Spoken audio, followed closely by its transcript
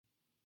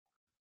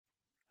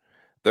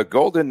The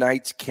Golden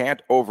Knights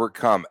can't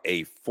overcome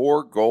a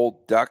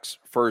 4-goal Ducks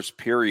first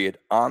period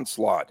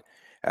onslaught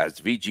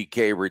as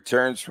VGK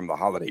returns from the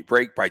holiday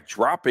break by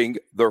dropping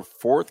their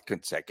fourth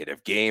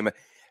consecutive game,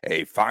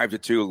 a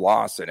 5-2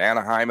 loss in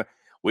Anaheim.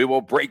 We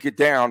will break it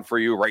down for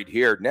you right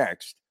here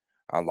next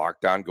on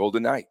Locked On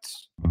Golden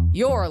Knights.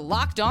 You're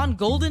Locked On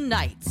Golden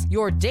Knights,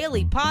 your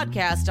daily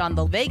podcast on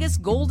the Vegas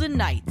Golden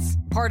Knights,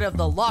 part of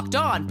the Locked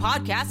On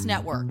Podcast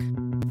Network.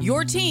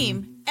 Your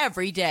team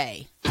every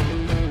day.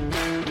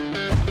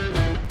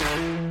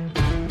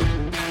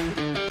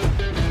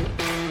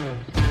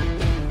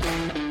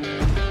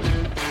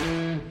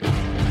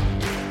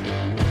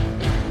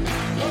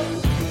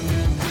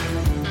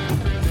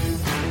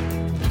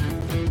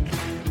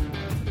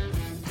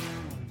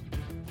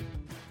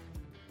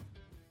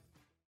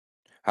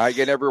 Hi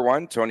again,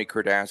 everyone. Tony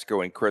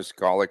Cardasco and Chris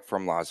Golick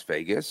from Las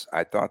Vegas.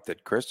 I thought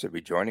that Chris would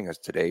be joining us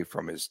today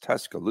from his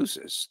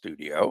Tuscaloosa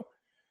studio.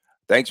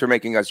 Thanks for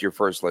making us your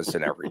first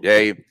listen every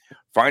day.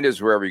 Find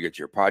us wherever you get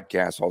your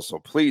podcasts. Also,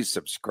 please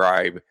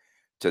subscribe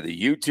to the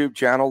YouTube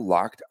channel,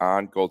 Locked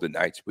On Golden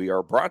Knights. We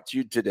are brought to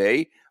you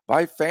today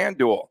by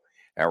FanDuel.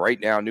 And right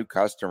now, new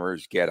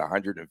customers get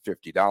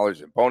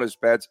 $150 in bonus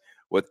bets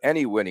with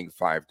any winning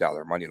 $5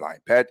 moneyline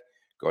bet.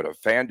 Go to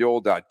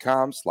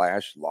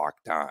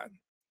FanDuel.com/LockedOn.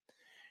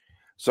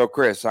 So,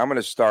 Chris, I'm going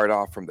to start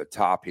off from the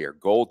top here.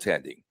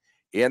 Goaltending.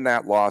 In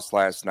that loss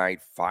last night,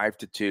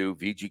 5-2,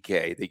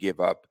 VGK, they give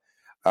up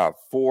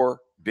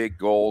 4 big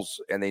goals,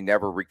 and they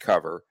never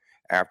recover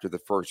after the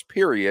first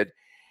period.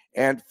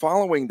 And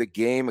following the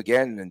game,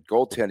 again, and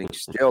goaltending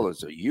still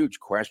is a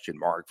huge question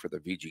mark for the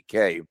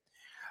VGK.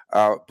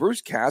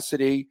 Bruce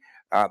Cassidy,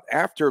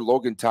 after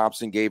Logan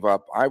Thompson gave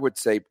up, I would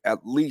say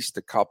at least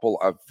a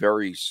couple of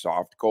very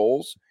soft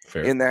goals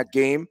in that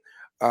game.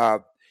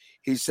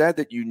 He said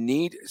that you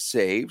need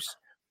saves,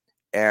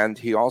 and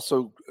he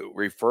also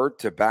referred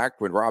to back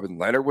when Robin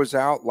Leonard was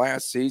out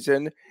last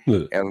season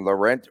and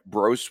Laurent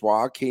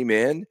Brossoit came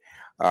in,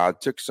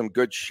 took some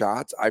good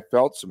shots. I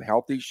felt some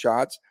healthy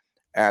shots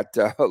at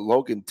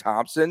Logan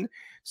Thompson.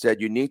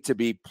 Said you need to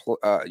play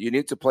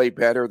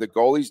better. The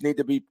goalies need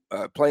to be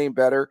playing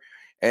better,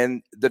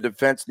 and the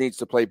defense needs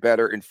to play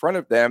better in front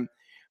of them.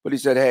 But he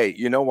said, "Hey,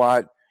 you know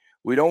what?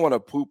 We don't want to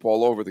poop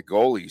all over the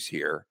goalies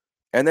here."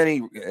 And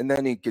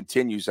then he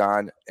continues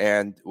on,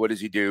 and what does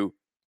he do?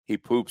 He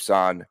poops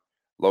on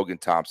Logan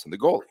Thompson, the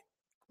goalie.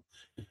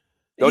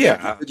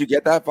 Did you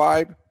get that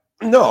vibe?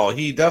 No,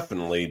 he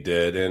definitely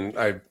did, and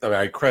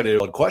I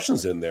credited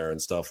questions in there and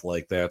stuff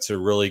like that to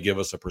really give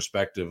us a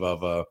perspective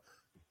of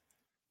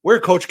where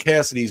Coach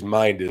Cassidy's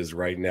mind is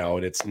right now,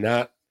 and it's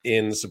not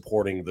in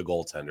supporting the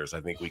goaltenders.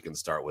 I think we can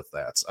start with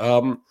that.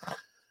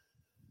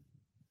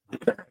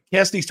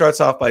 Cassidy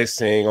starts off by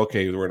saying,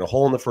 okay, we were in a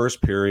hole in the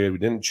first period. We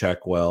didn't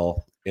check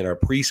well. In our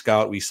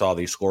pre-scout, we saw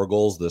they score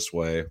goals this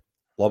way,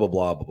 blah, blah,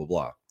 blah, blah, blah,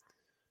 blah.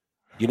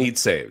 You need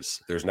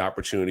saves. There's an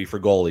opportunity for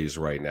goalies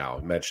right now.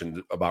 I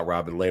mentioned about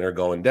Robin Lehner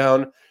going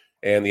down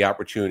and the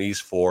opportunities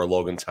for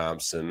Logan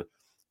Thompson,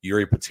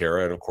 Yuri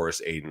Patera, and, of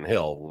course, Aiden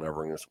Hill.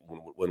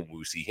 When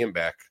we see him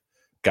back,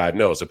 God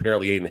knows.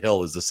 Apparently, Aiden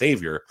Hill is the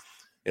savior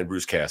in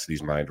Bruce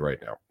Cassidy's mind right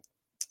now.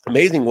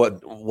 Amazing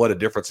what a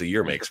difference a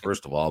year makes,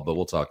 first of all, but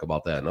we'll talk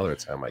about that another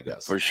time, I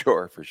guess. For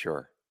sure.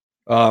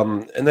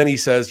 And then he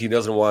says he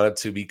doesn't want it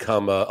to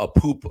become a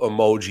poop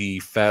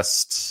emoji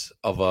fest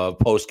of a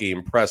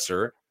post-game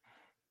presser.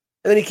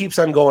 And then he keeps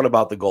on going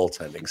about the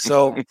goaltending.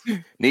 So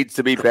needs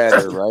to be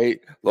better, right?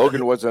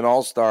 Logan was an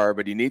all-star,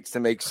 but he needs to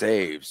make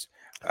saves.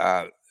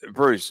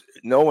 Bruce,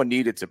 no one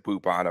needed to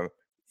poop on him.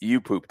 You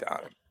pooped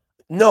on him.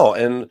 No,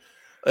 and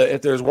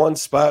if there's one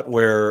spot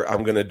where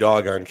I'm going to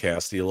dog on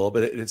Cassidy a little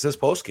bit, it's this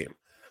postgame.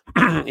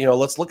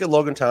 Let's look at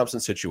Logan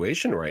Thompson's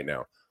situation right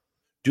now.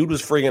 Dude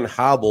was friggin'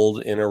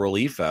 hobbled in a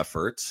relief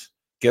effort,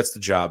 gets the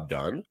job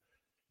done,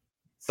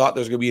 thought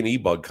there's going to be an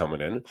e-bug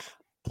coming in,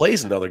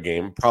 plays another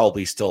game,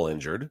 probably still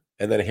injured,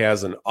 and then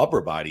has an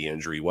upper body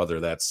injury, whether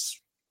that's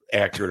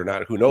accurate or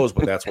not, who knows,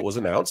 but that's what was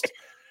announced.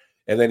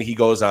 And then he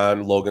goes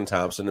on, Logan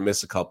Thompson, to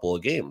miss a couple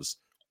of games.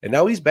 And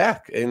now he's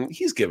back, and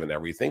he's given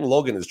everything.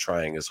 Logan is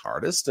trying his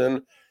hardest.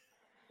 And,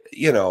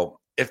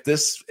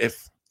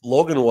 if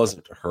Logan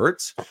wasn't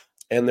hurt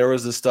and there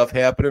was this stuff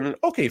happening,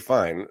 okay,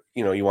 fine.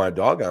 You want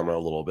to dog on him a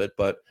little bit,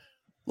 but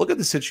look at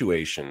the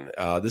situation.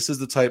 This is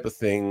the type of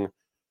thing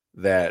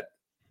that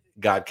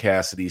got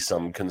Cassidy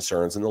some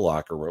concerns in the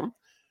locker room,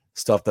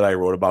 stuff that I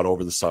wrote about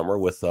over the summer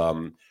with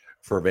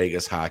for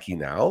Vegas Hockey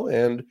Now.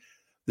 And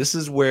this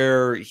is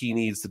where he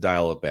needs to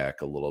dial it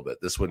back a little bit.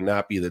 This would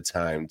not be the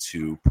time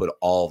to put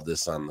all of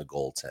this on the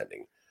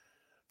goaltending.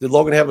 Did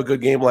Logan have a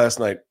good game last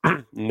night?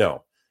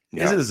 No.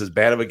 Yeah. Is it as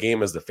bad of a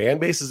game as the fan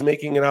base is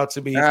making it out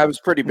to be? It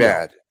was pretty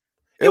bad.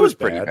 No. It was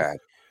pretty bad.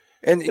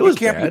 And you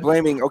can't be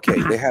blaming, okay,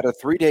 they had a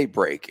 3-day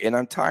break, and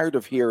I'm tired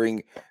of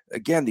hearing,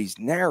 again, these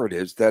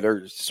narratives that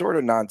are sort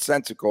of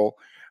nonsensical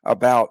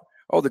about,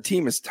 the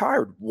team is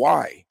tired.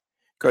 Why?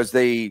 Because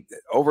they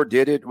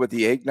overdid it with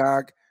the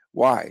eggnog?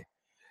 Why?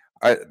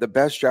 The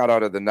best shout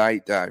out of the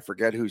night, I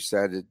forget who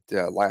said it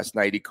last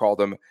night. He called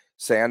him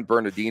San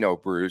Bernardino,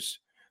 Bruce.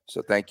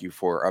 So thank you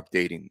for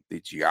updating the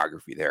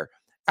geography there.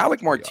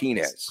 Alec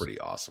Martinez. That's pretty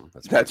awesome.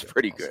 That's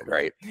pretty good,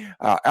 right?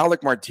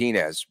 Alec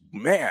Martinez,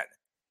 man,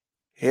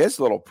 his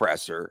little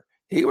presser,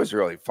 he was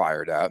really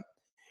fired up.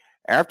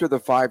 After the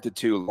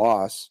 5-2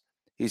 loss,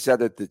 he said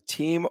that the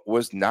team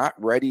was not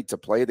ready to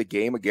play the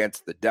game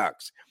against the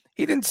Ducks.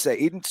 He didn't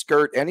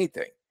skirt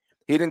anything.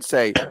 He didn't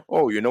say,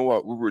 oh, you know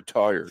what, we were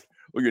tired.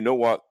 Or you know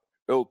what,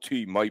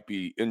 LT might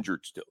be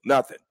injured still.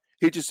 Nothing.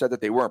 He just said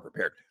that they weren't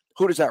prepared.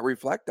 Who does that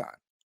reflect on?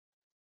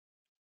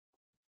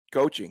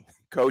 Coaching.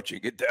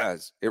 It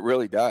does. It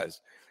really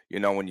does.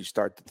 When you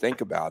start to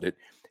think about it.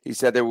 He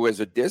said there was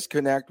a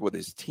disconnect with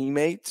his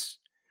teammates.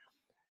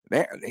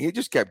 Man, he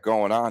just kept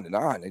going on.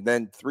 And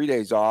then 3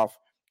 days off,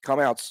 come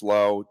out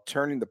slow,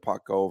 turning the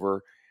puck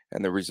over.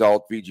 And the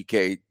result,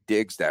 VGK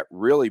digs that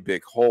really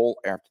big hole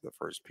after the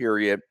first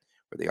period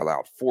where they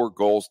allowed 4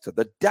 goals to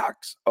the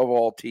Ducks of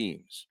all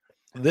teams.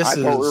 I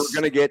thought we were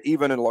going to get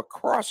even a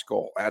lacrosse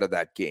goal out of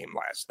that game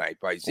last night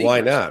by Zegers.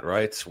 Why not,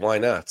 right? Why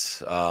not?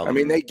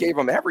 They gave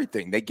him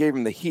everything. They gave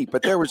him the heat,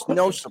 but there was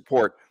no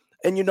support.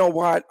 And you know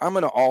what? I'm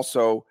going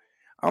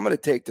to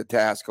take the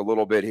task a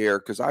little bit here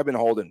because I've been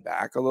holding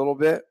back a little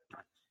bit.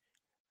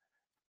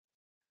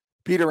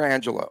 Peter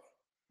Angelo.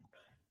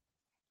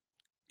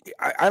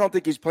 I don't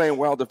think he's playing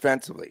well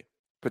defensively.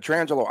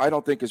 Pietrangelo, I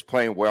don't think is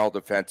playing well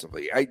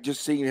defensively. I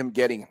just see him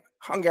getting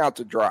hung out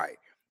to dry.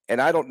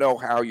 And I don't know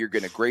how you're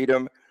going to grade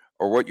him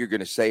or what you're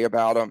going to say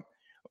about him,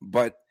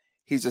 but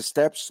he's a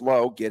step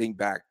slow getting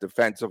back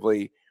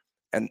defensively.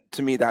 And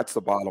to me, that's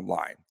the bottom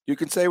line. You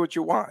can say what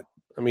you want.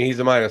 I mean, he's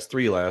a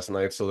 -3 last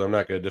night, so I'm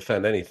not going to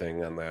defend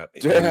anything on that.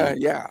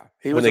 Yeah.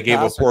 When they gave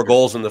up 4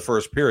 goals in the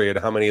first period,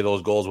 how many of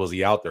those goals was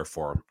he out there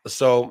for?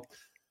 So,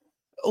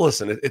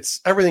 listen,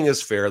 it's everything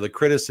is fair. The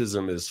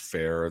criticism is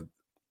fair.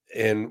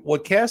 And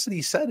what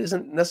Cassidy said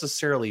isn't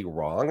necessarily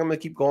wrong. I'm going to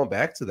keep going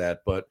back to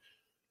that. But,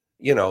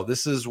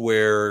 this is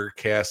where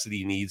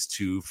Cassidy needs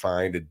to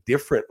find a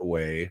different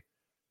way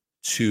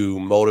to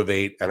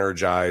motivate,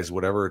 energize,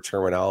 whatever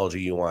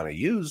terminology you want to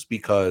use,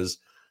 because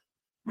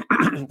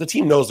the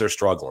team knows they're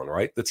struggling,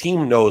 right? The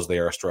team knows they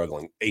are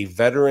struggling. A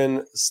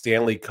veteran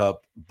Stanley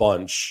Cup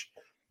bunch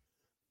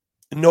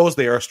knows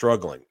they are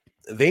struggling.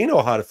 They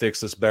know how to fix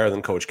this better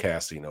than Coach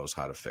Cassidy knows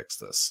how to fix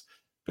this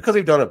because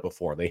they've done it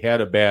before. They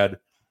had a bad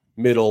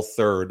middle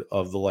third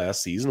of the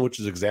last season, which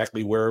is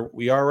exactly where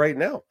we are right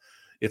now.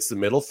 It's the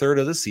middle third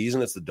of the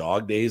season. It's the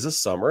dog days of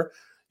summer.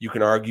 You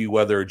can argue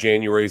whether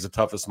January is the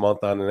toughest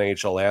month on an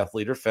NHL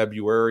athlete or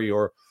February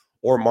or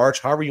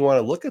March, however you want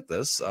to look at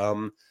this.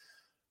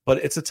 But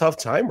it's a tough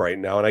time right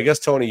now. And I guess,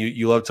 Tony,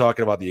 you love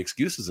talking about the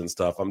excuses and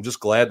stuff. I'm just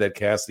glad that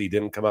Cassidy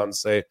didn't come out and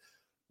say,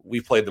 we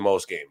played the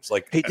most games.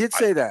 Like he did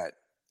say that.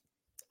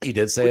 He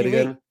did say it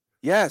again? Mean?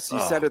 Yes, he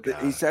said it.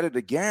 God. He said it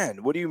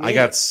again. What do you mean? I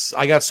got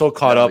so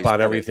caught up on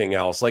everything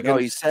else. Like,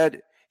 he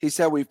said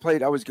we've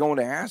played. I was going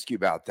to ask you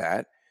about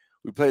that.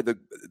 We played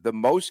the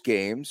most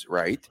games,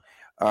 right?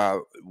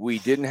 We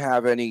didn't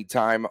have any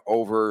time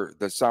over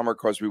the summer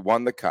because we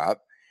won the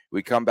cup.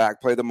 We come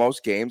back, play the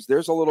most games.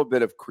 There's a little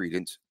bit of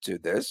credence to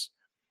this,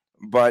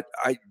 but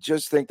I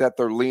just think that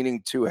they're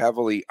leaning too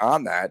heavily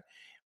on that.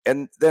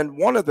 And then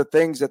one of the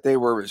things that they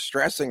were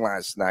stressing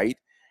last night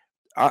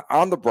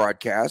on the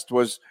broadcast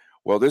was,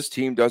 well, this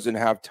team doesn't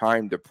have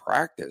time to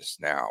practice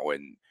now,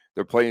 and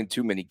they're playing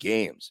too many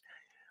games.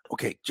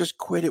 Okay, just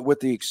quit it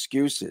with the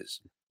excuses.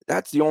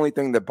 That's the only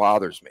thing that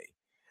bothers me.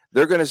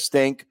 They're going to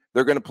stink.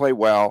 They're going to play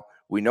well.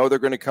 We know they're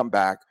going to come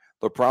back.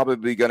 They're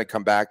probably going to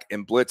come back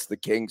and blitz the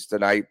Kings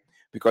tonight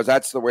because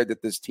that's the way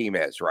that this team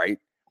is, right?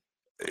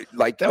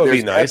 Like that would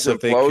be nice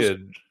if they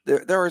could.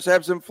 There is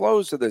ebbs and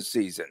flows to this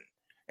season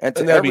and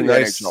to that'd every be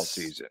nice. NHL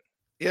season.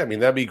 Yeah, I mean,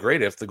 that'd be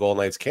great if the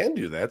Golden Knights can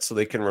do that so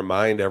they can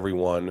remind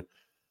everyone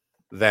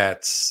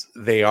that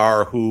they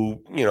are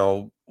who,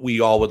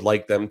 we all would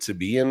like them to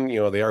be. And,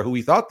 they are who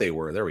we thought they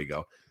were. There we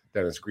go.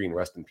 Dennis Green,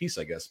 rest in peace,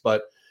 I guess.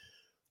 But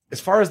as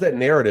far as that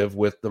narrative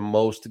with the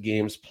most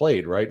games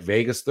played, right?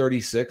 Vegas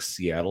 36,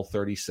 Seattle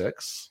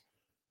 36,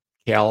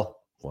 Cal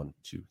 1,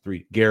 2,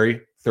 3,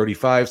 Gary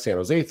 35, San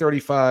Jose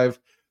 35,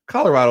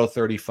 Colorado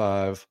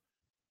 35,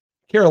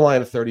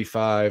 Carolina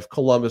 35,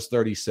 Columbus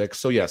 36.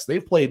 So yes,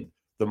 they've played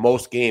the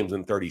most games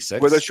in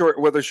 36 with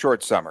a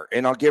short summer,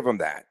 and I'll give them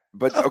that.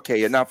 But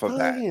okay, enough of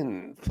that.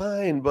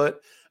 Fine,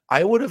 but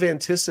I would have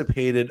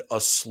anticipated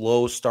a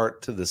slow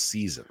start to the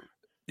season.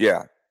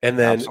 Yeah. And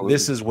then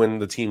This is when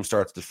the team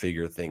starts to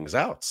figure things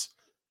out,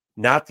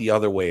 not the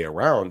other way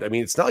around. I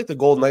mean, it's not like the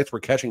Golden Knights were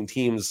catching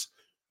teams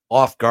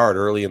off guard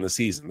early in the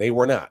season. They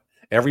were not.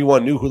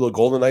 Everyone knew who the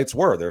Golden Knights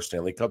were. They're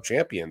Stanley Cup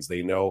champions.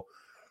 They know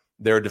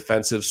their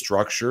defensive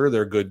structure,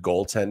 their good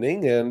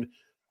goaltending, and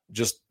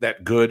just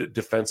that good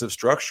defensive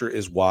structure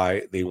is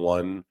why they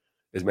won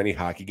as many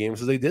hockey games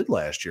as they did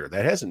last year.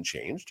 That hasn't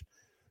changed.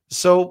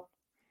 So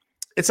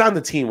it's on the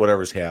team,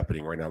 whatever's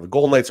happening right now. The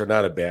Golden Knights are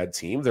not a bad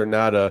team. They're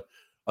not a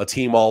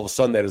team all of a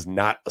sudden that is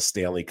not a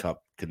Stanley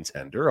Cup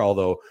contender,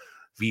 although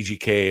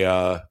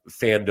VGK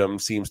fandom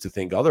seems to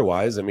think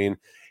otherwise. I mean,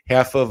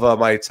 half of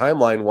my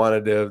timeline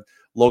wanted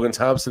Logan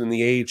Thompson in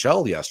the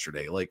AHL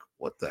yesterday. Like,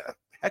 what the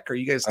heck are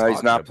you guys talking about?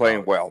 He's not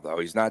playing well, though.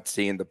 He's not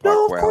seeing the puck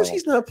No, of well. course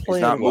he's not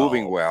playing well. He's not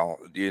moving well,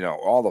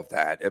 all of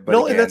that. But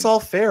no, again, and that's all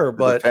fair,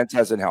 but the defense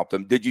hasn't helped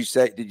him. Did you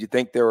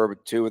think there were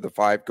 2 of the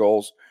 5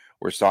 goals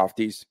were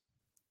softies?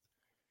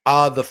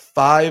 The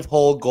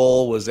 5-hole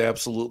goal was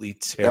absolutely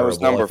terrible. That was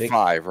number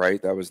 5,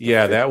 right? That was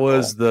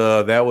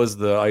that was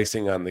the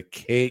icing on the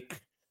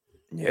cake.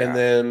 Yeah. And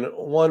then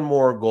one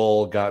more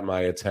goal got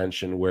my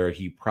attention where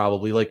he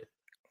probably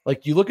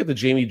like you look at the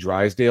Jamie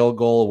Drysdale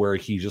goal where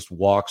he just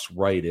walks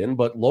right in,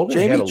 but Logan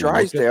Jamie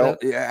Drysdale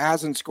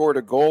hasn't scored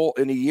a goal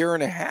in a year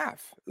and a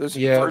half. This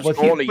is the first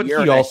goal in a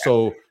year and a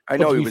half. I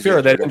know he was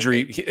fair, that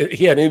injury.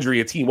 He had an injury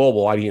at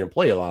T-Mobile. Why he didn't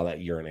play a lot of that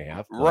year and a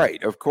half?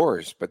 Right, of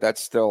course, but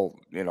that's still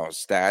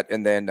stat.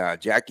 And then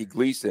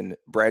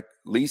Brett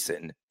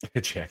Leeson,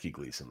 Jackie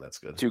Gleason, that's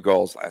good. 2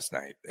 goals last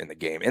night in the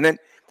game, and then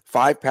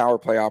 5 power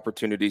play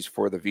opportunities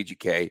for the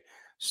VGK.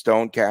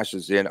 Stone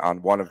cashes in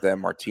on one of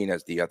them.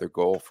 Martinez the other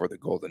goal for the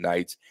Golden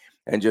Knights,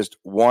 and just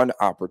 1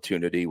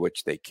 opportunity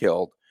which they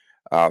killed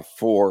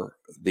for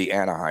the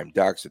Anaheim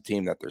Ducks, a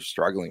team that they're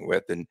struggling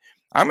with. And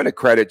I'm going to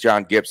credit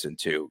John Gibson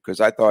too,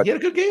 because I thought he had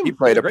a good game. He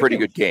played a pretty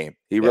good game.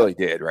 He really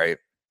did, right?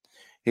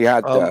 He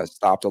had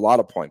stopped a lot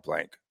of point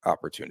blank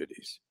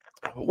opportunities.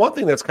 One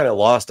thing that's kind of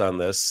lost on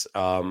this,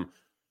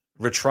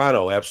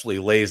 Vetrano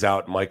absolutely lays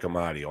out Mike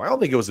Amadio. I don't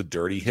think it was a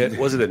dirty hit.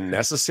 Was it a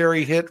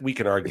necessary hit? We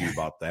can argue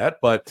about that,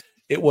 but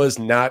it was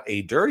not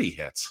a dirty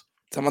hit.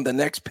 I'm on the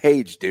next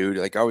page, dude.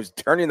 Like I was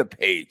turning the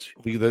page.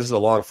 This is a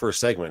long first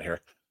segment here.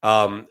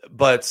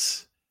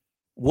 But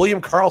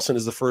William Karlsson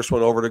is the first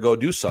one over to go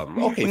do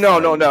something. Okay.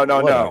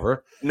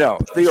 No.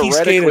 He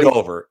skated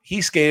over.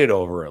 He skated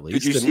over at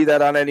least. Did you see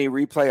that on any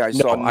replay? I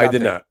saw. I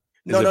did not.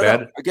 Is it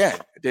bad? Again,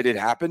 did it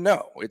happen?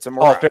 No. It's a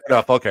mirage. Oh, fair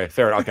enough. Okay,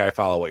 fair enough. Okay, I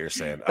follow what you're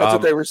saying. That's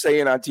what they were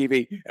saying on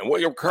TV. And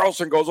William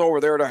Karlsson goes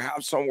over there to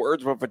have some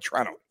words with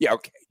Vetrano. Yeah,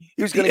 okay.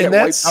 He was going to get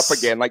wiped up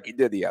again like he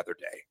did the other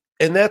day.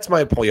 And that's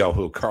my point.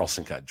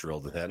 Carlson got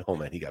drilled in that. Oh,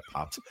 man, he got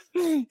popped.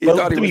 He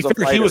thought he was a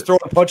fighter. He was throwing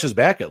punches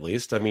back at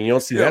least. I mean, you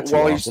don't see that too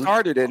often. He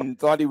started it and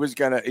thought he was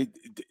going to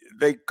 –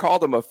 they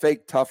called him a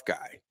fake tough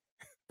guy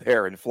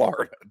there in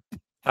Florida.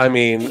 I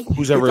mean,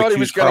 who's ever accused Karlsson – he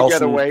was going to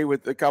get away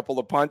with a couple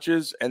of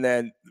punches and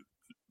then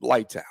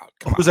lights out.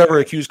 Who's ever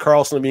accused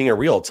Karlsson of being a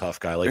real tough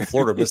guy? Like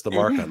Florida missed the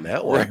mark on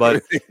that one.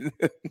 But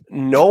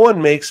no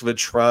one makes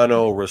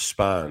Vetrano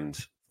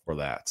respond for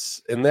that.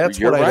 And that's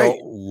You're what right. I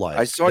don't like.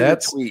 I saw your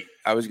tweet.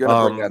 I was going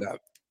to bring that up.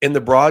 In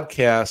the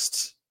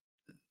broadcast,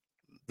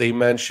 they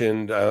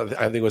mentioned, I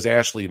think it was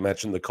Ashley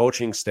mentioned, the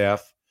coaching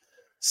staff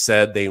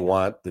said they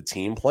want the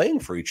team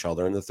playing for each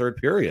other in the third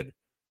period.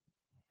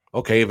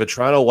 Okay,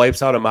 Vetrano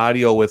wipes out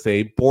Amadio with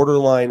a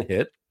borderline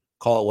hit,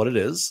 call it what it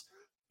is,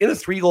 in a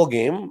 3-goal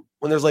game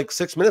when there's like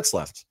 6 minutes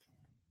left.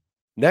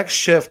 Next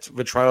shift,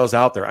 Vetrano's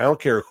out there. I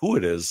don't care who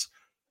it is.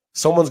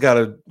 Someone's got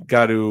to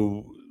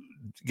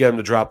get him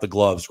to drop the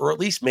gloves or at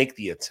least make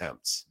the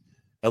attempts.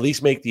 And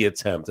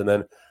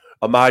then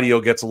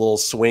Amadio gets a little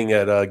swing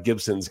at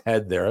Gibson's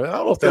head there. I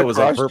don't know if that was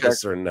on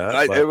purpose or not.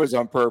 It was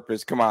on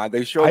purpose. Come on.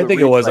 They showed I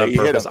think it was on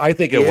purpose. I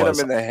think it was.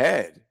 Hit him in the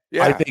head.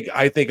 Yeah.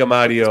 I think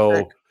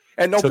Amadio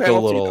and took a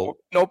little.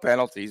 No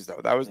penalties,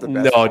 though. That was the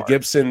best. No, part.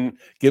 Gibson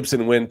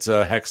went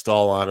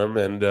Hextall on him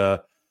and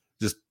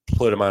just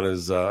put him on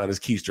his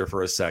keister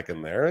for a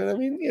second there. And I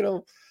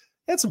mean,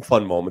 had some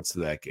fun moments to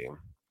that game.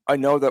 I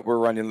know that we're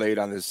running late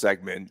on this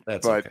segment,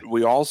 but okay.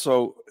 we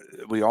also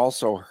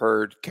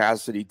heard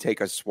Cassidy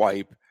take a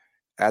swipe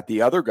at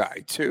the other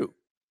guy too.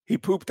 He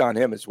pooped on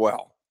him as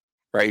well,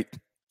 right?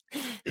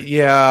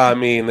 Yeah, I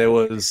mean, it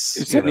was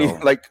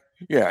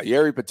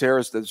Jiri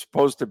Pateras is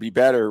supposed to be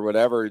better or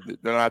whatever.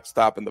 They're not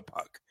stopping the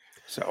puck.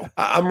 So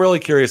I'm really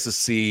curious to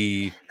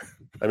see.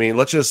 I mean,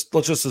 let's just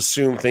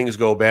assume things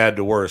go bad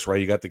to worse, right?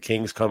 You got the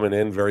Kings coming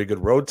in, very good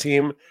road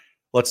team.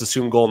 Let's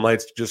assume Golden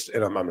Knights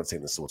and I'm not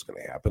saying this is what's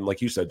going to happen. Like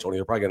you said, Tony,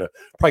 they're probably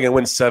gonna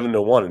win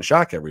 7-1 and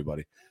shock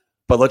everybody.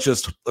 But let's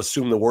just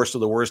assume the worst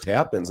of the worst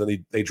happens,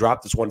 and they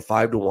drop this one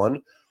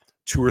 5-1,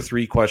 2 or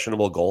 3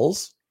 questionable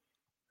goals.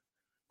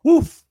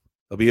 Woof!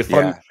 It'll be a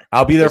fun. Yeah.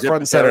 I'll be there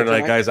front and center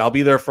tonight, guys. I'll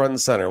be there front and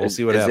center. We'll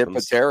see what happens.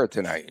 Is it Patera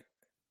tonight?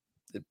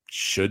 It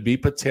should be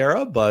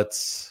Patera, but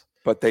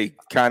they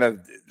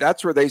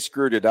that's where they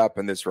screwed it up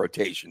in this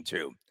rotation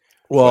too.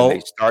 Well, when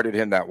they started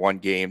him that one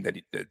game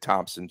that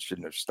Thompson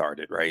shouldn't have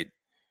started, right?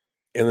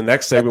 In the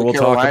next segment, we'll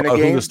talk about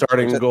who the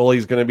starting goalie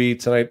is going to be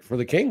tonight for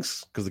the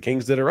Kings, because the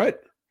Kings did it right.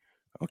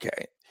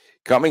 Okay.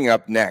 Coming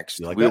up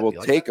next, we will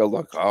take a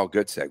look. Oh,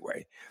 good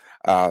segue.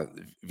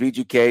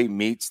 VGK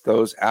meets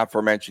those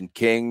aforementioned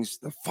Kings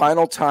the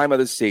final time of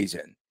the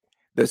season.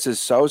 This is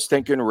so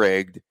stinking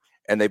rigged,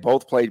 and they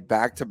both played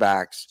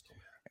back-to-backs,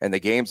 and the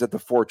game's at the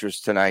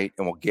Fortress tonight,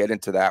 and we'll get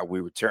into that when we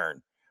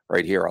return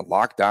right here on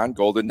Locked On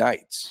Golden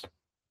Knights.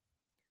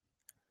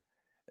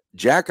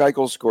 Jack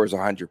Eichel scores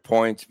 100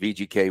 points.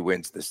 VGK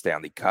wins the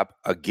Stanley Cup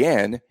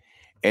again.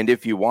 And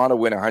if you want to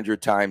win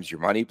 100 times your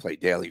money, play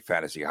daily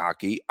fantasy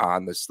hockey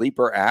on the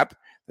Sleeper app.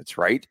 That's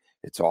right.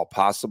 It's all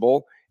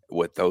possible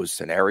with those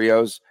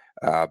scenarios.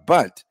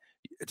 But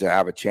to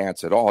have a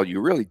chance at all, you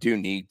really do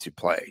need to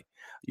play.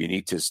 You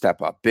need to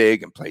step up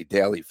big and play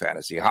daily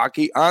fantasy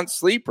hockey on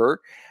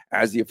Sleeper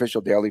as the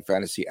official daily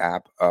fantasy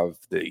app of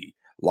the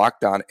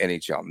Locked On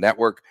NHL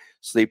Network.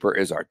 Sleeper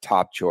is our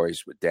top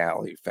choice with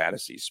daily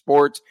fantasy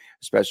sports,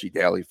 especially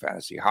daily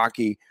fantasy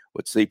hockey.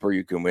 With Sleeper,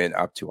 you can win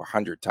up to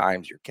 100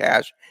 times your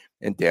cash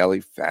in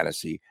daily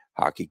fantasy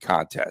hockey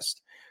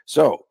contests.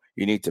 So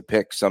you need to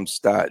pick some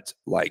studs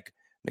like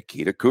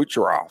Nikita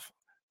Kucherov,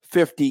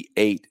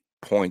 58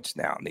 points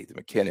now. Nathan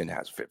McKinnon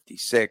has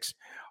 56.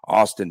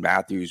 Austin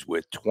Matthews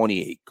with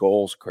 28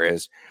 goals,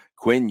 Chris.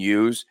 Quinn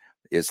Hughes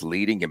is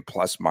leading in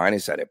plus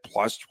minus at a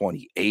plus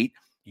 28.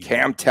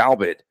 Cam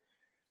Talbot,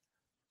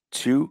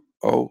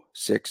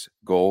 206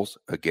 goals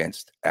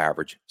against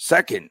average.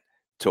 Second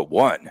to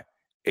one,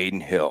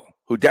 Aiden Hill,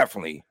 who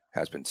definitely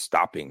has been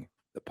stopping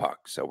the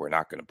puck. So we're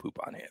not going to poop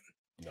on him.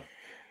 No.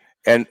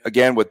 And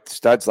again, with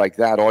studs like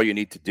that, all you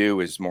need to do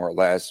is more or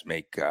less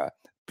make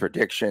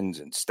predictions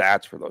and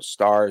stats for those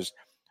stars.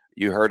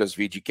 You heard us,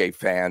 VGK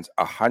fans,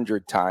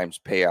 100 times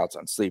payouts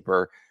on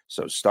Sleeper.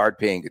 So start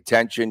paying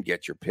attention,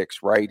 get your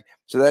picks right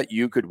so that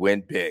you could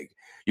win big.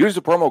 Use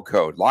the promo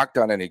code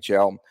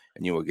LOCKEDONNHL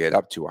and you will get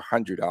up to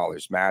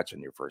 $100 match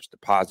on your first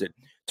deposit.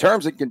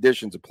 Terms and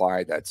conditions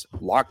apply. That's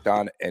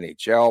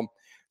LOCKEDONNHL.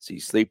 See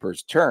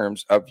Sleeper's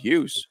terms of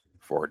use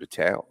for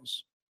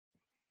details.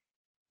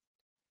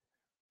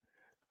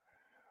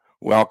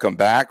 Welcome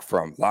back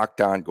from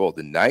Locked On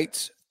Golden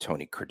Knights.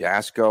 Tony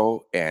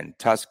Cardasco and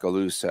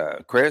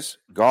Tuscaloosa. Chris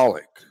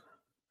Golick,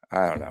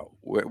 I don't know.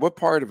 What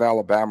part of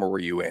Alabama were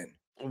you in?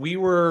 We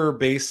were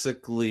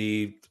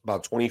basically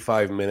about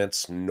 25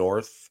 minutes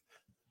north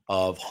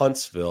of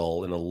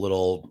Huntsville in a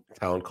little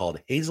town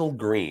called Hazel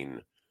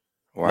Green.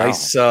 Wow.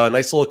 Nice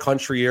little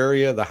country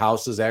area. The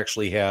houses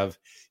actually have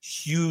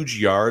huge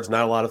yards,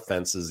 not a lot of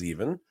fences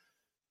even.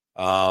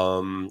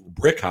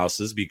 Brick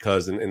houses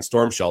because in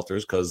storm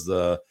shelters because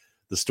the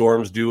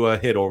storms do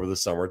hit over the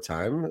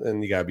summertime,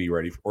 and you got to be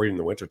ready, or even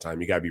the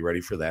wintertime, you got to be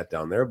ready for that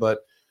down there. But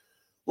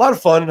a lot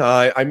of fun.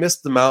 I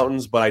missed the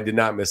mountains, but I did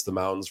not miss the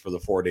mountains for the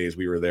 4 days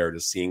we were there,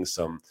 just seeing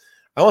some,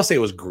 I want to say it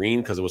was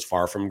green because it was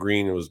far from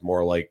green. It was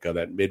more like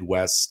that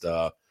Midwest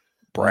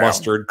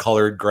mustard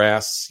colored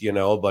grass,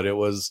 but it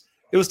was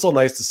still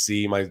nice to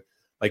see. My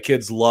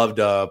kids loved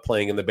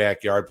playing in the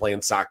backyard,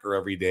 playing soccer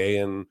every day.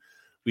 And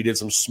we did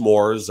some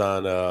s'mores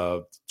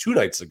on 2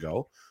 nights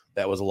ago.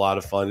 That was a lot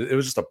of fun. It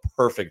was just a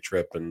perfect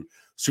trip and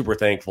super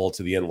thankful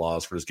to the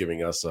in-laws for just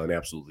giving us an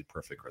absolutely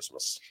perfect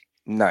Christmas.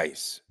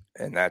 Nice.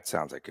 And that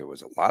sounds like it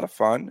was a lot of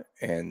fun.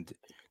 And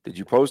did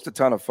you post a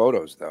ton of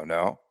photos though?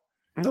 No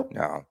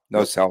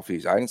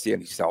selfies. I didn't see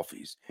any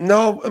selfies.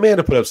 No,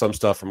 Amanda put up some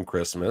stuff from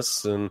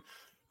Christmas, and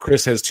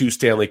Chris has 2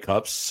 Stanley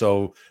Cups.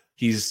 So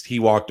he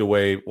walked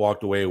away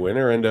a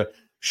winner. And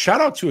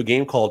shout out to a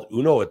game called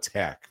Uno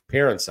Attack.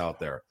 Parents out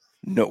there.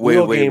 No,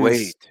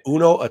 wait.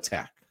 Uno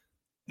Attack.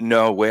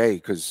 No way,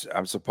 because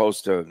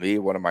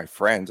one of my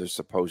friends are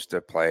supposed to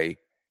play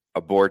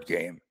a board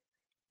game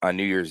on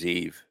New Year's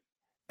Eve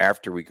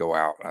after we go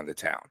out on the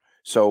town.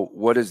 So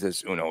what is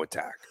this Uno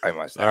Attack? I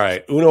must ask. All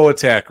right, Uno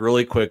Attack,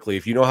 really quickly.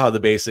 If you know how the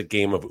basic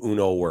game of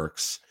Uno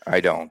works. I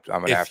don't.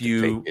 I'm going to have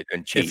to take it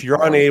and cheat. If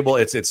you're unable,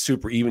 it's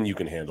super even. You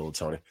can handle it,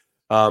 Tony.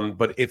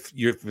 But if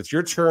it's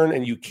your turn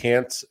and you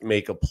can't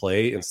make a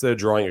play, instead of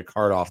drawing a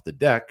card off the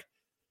deck,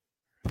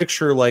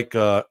 picture like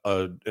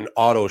an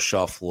auto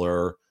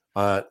shuffler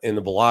in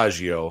the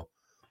Bellagio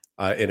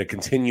in a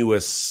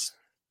continuous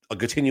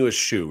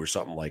shoe or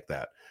something like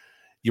that.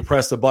 You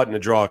press the button to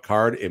draw a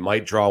card. It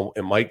might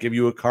give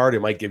you a card. It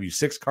might give you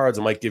 6 cards.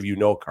 It might give you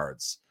no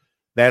cards.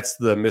 That's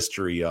the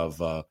mystery of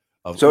so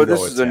Uno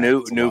this is Attack.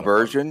 a new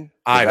version.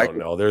 I don't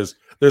know. There's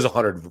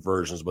 100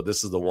 versions, but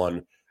this is the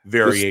one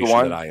variation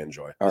that I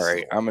enjoy. All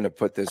right, I'm going to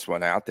put this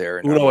one out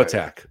there. Uno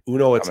Attack.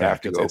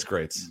 It's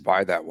great.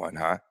 Buy that one,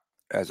 huh?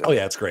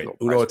 It's great.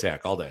 Uno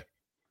Attack all day.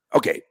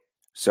 Okay,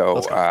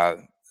 so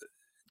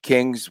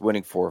Kings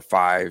winning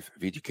 4-5.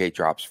 VGK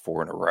drops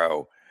 4 in a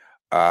row.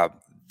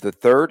 The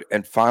third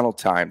and final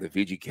time the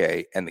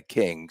VGK and the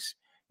Kings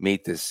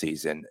meet this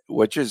season,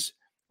 which is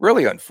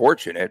really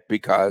unfortunate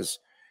because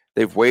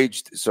they've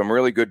waged some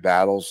really good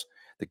battles.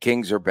 The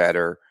Kings are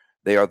better.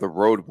 They are the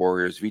road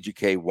warriors.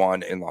 VGK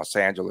won in Los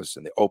Angeles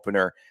in the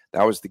opener.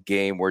 That was the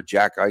game where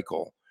Jack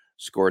Eichel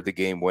scored the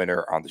game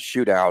winner on the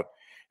shootout.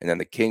 And then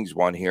the Kings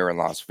won here in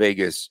Las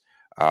Vegas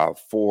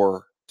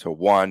 4-1.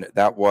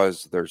 That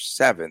was their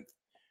 7th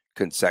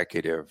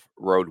consecutive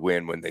road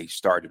win when they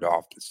started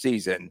off the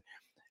season.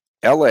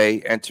 LA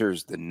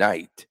enters the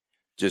night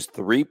just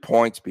 3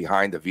 points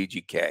behind the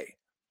VGK.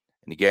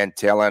 And again,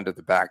 tail end of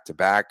the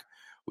back-to-back.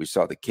 We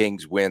saw the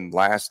Kings win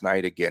last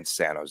night against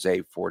San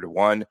Jose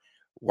 4-1,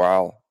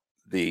 while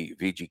the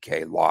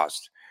VGK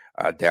lost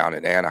down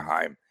in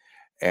Anaheim.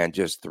 And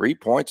just 3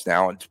 points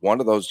now. It's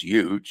one of those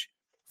huge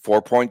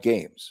 4-point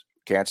games.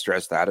 Can't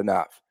stress that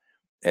enough.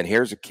 And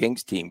here's a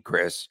Kings team,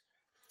 Chris,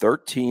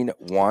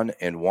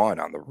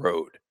 13-1-1 on the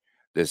road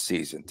this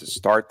season to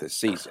start the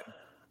season.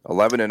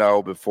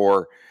 11-0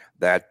 before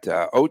that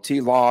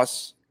OT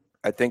loss,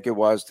 I think it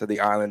was, to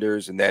the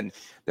Islanders, and then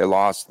they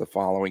lost the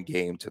following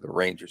game to the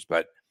Rangers.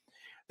 But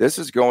this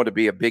is going to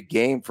be a big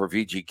game for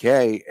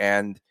VGK,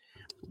 and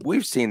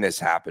we've seen this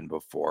happen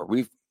before.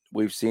 We've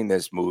seen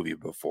this movie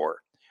before,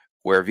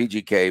 where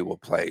VGK will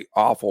play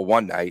awful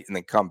one night and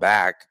then come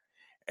back,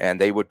 and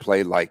they would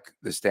play like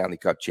the Stanley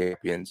Cup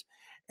champions.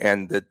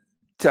 And the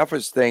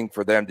toughest thing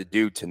for them to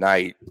do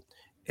tonight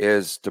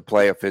is to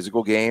play a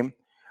physical game.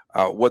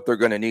 What they're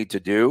going to need to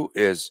do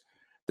is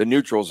the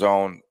neutral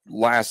zone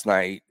last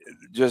night,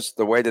 just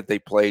the way that they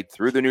played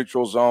through the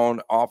neutral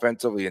zone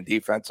offensively and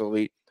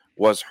defensively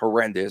was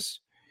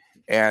horrendous.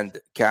 And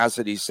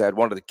Cassidy said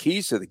one of the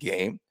keys to the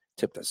game,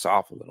 tipped us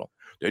off a little,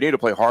 they need to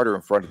play harder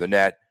in front of the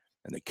net,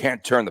 and they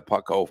can't turn the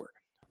puck over.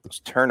 Those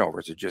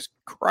turnovers are just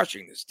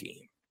crushing this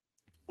team.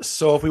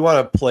 So if we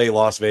want to play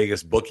Las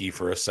Vegas bookie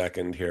for a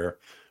second here,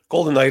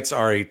 Golden Knights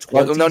are a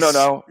 20.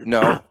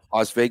 No.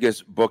 Las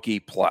Vegas bookie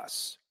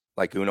plus,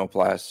 like Uno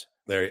plus.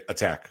 They're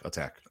attack,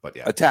 but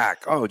yeah.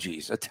 Attack. Oh,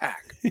 geez,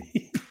 attack. Blew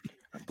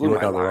you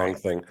went down the wrong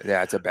thing.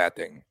 Yeah, it's a bad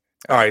thing.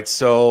 All right,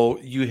 so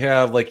you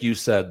have, like you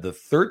said, the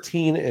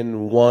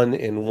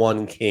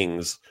 13-1-1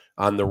 Kings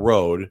on the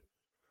road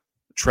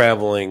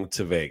traveling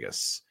to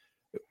Vegas.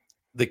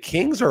 The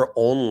Kings are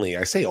only,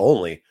 I say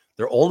only,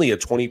 they're only a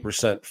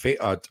 20%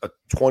 a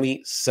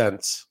 20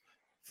 cents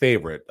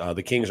favorite.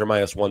 The Kings are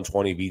minus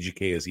 120.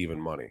 VGK is even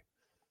money.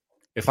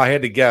 If I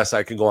had to guess,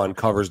 I could go on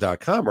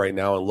covers.com right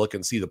now and look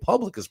and see the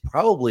public is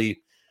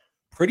probably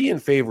pretty in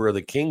favor of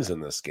the Kings in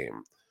this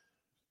game.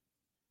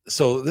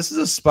 So this is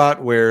a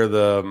spot where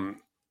the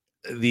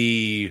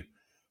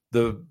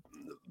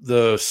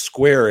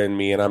square in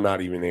me, and I'm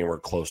not even anywhere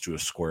close to a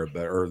square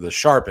better, or the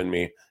sharp in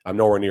me, I'm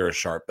nowhere near a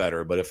sharp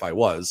better. But if I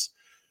was,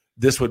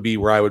 this would be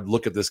where I would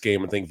look at this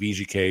game and think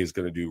VGK is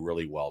going to do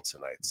really well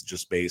tonight. It's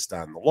just based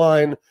on the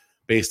line,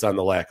 based on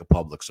the lack of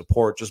public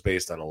support, just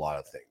based on a lot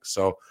of things.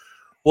 So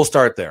we'll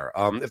start there.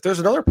 If there's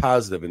another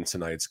positive in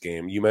tonight's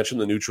game, you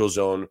mentioned the neutral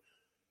zone,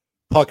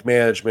 puck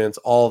management,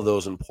 all of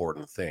those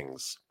important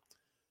things.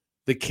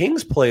 The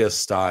Kings play a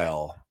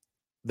style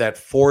that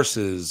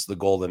forces the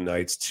Golden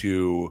Knights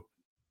to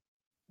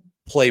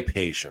play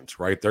patient,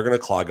 right? They're going to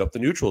clog up the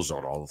neutral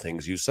zone, all the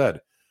things you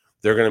said.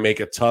 They're going to make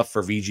it tough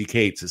for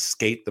VGK to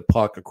skate the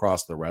puck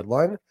across the red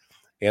line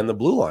and the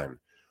blue line.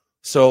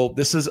 So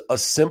this is a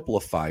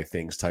simplify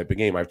things type of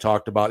game. I've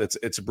talked about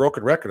it's a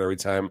broken record every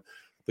time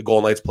the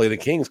Golden Knights play the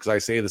Kings because I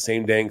say the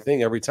same dang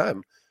thing every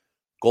time.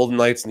 Golden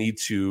Knights need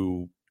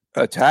to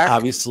attack,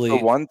 obviously, the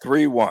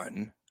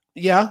 1-3-1.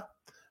 Yeah,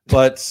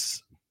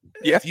 but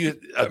yeah, if you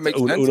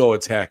Uno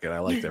attack it, I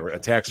like that.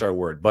 Attack's our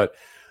word, but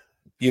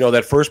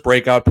that first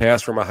breakout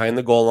pass from behind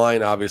the goal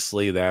line,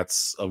 obviously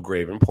that's of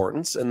grave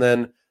importance, and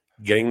then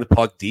getting the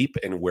puck deep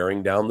and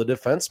wearing down the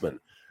defenseman.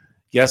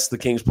 Yes, the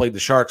Kings played the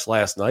Sharks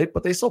last night,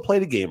 but they still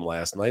played a game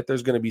last night.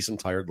 There's going to be some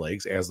tired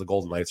legs, as the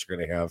Golden Knights are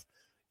going to have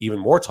even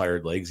more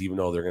tired legs, even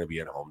though they're going to be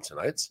at home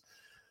tonight.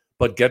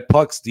 But get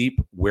pucks deep,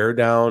 wear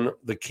down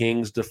the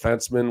Kings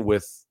defenseman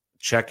with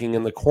checking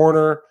in the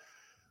corner,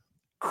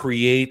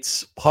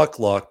 create puck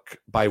luck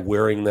by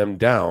wearing them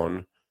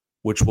down,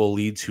 which will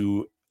lead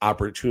to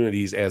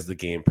opportunities as the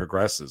game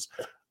progresses.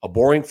 A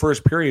boring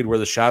first period where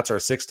the shots are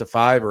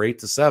 6-5 or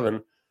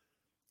 8-7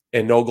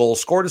 and no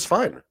goals scored is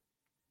fine.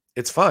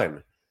 It's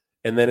fine.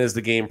 And then as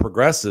the game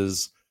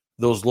progresses,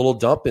 those little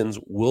dump-ins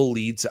will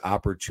lead to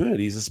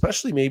opportunities,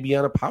 especially maybe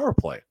on a power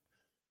play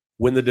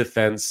when the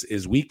defense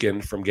is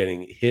weakened from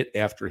getting hit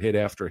after hit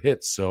after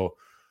hit. So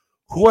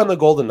who on the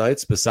Golden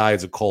Knights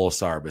besides a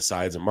Colasar,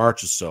 besides a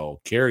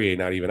Marchessault, Carrier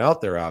not even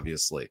out there,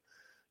 obviously.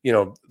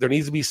 There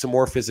needs to be some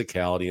more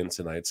physicality in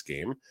tonight's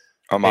game.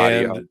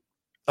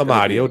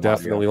 Amadio,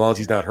 definitely, as long as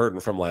he's not hurting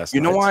from last night.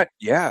 You know what?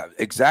 Yeah,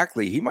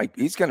 exactly.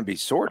 He's going to be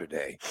sore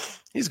today.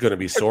 He's going to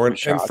be sore.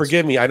 And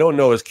forgive me, I don't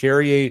know, is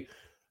Carrier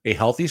a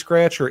healthy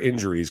scratch or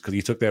injuries? Because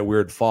he took that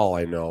weird fall,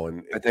 I know.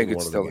 And I think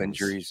it's still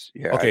injuries.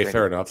 Yeah. Okay,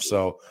 fair enough.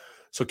 So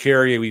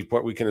Carrier,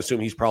 we can assume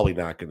he's probably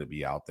not going to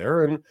be out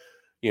there. And,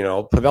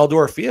 Pavel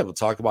Dorofeev, we'll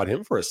talk about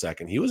him for a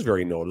second. He was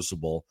very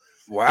noticeable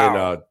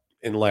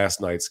in last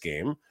night's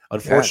game.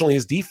 Unfortunately,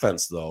 his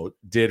defense, though,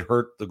 did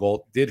hurt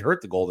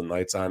the Golden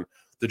Knights on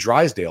the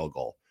Drysdale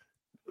goal.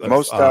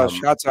 Most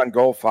shots on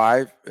goal,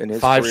 5 in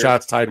his 5 career.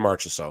 Shots tied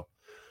Marchessault.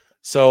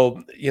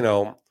 So,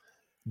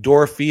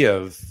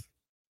 Dorofeev,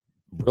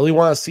 really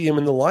want to see him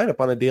in the lineup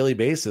on a daily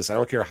basis. I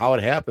don't care how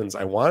it happens.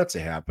 I want it to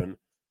happen.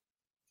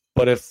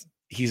 But if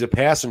he's a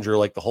passenger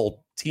like the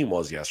whole team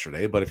was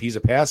yesterday, but if he's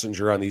a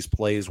passenger on these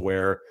plays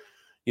where,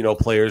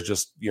 players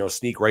just,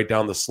 sneak right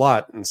down the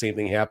slot, and same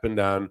thing happened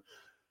on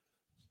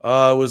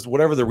it was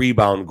whatever the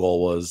rebound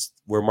goal was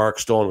where Mark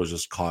Stone was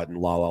just caught in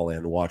La La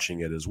Land watching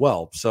it as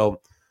well. So,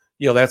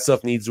 that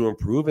stuff needs to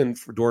improve. And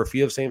for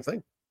Dorofeev, same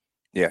thing.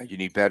 Yeah, you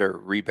need better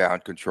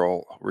rebound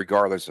control,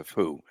 regardless of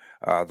who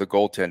the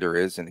goaltender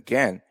is. And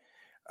again,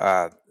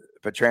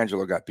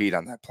 Pietrangelo got beat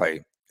on that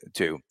play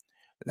too.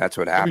 That's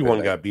what happened.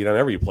 Everyone got beat on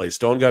every play.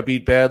 Stone got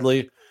beat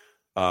badly.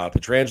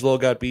 Pietrangelo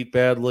got beat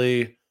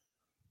badly.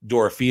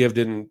 Dorofeev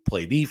didn't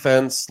play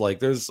defense. Like,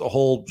 there's a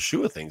whole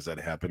shoe of things that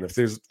happen. If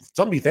there's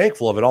something to be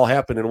thankful of, it all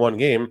happened in one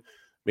game.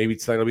 Maybe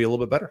tonight will be a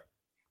little bit better.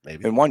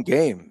 Maybe in one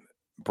game,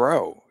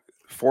 bro.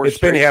 It's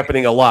been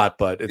happening a lot,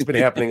 but it's been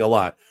happening a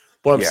lot.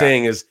 What I'm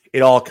saying is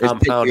it all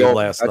compounded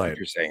last night.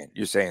 What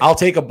you're saying I'll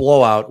take a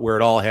blowout where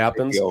it all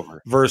happens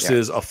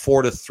versus a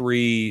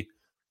 4-3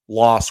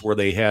 loss where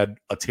they had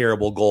a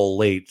terrible goal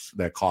late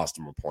that cost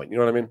them a point. You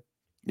know what I mean?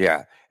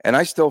 Yeah. And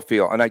I still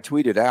feel, and I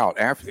tweeted out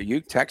after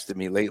you texted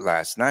me late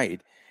last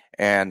night,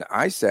 and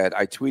I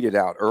tweeted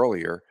out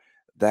earlier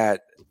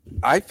that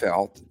I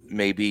felt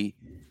maybe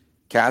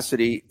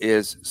Cassidy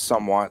is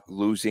somewhat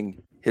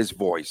losing his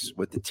voice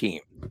with the team.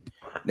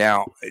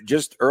 Now,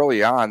 just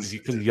early on, is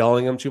he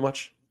yelling him too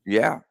much?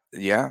 Yeah,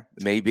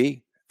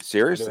 maybe.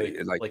 Seriously,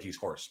 like he's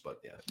hoarse, but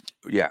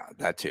yeah,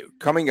 that too.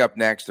 Coming up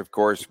next, of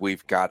course,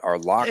 we've got our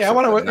locks. Yeah, I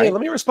want to. Let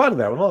me respond to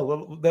that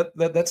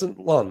one. That's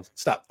long.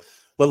 Stop.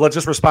 Let's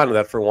just respond to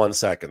that for 1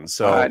 second.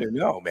 So I don't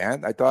know,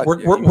 man. I thought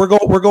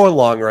we're going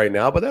long right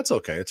now, but that's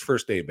okay. It's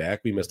first day back.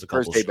 We missed a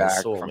couple. First day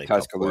back from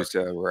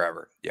Tuscaloosa,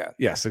 wherever. Yeah.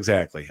 Yes,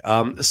 exactly.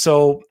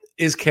 So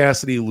is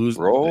Cassidy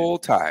losing? Roll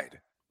Tide.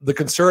 The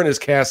concern is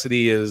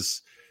Cassidy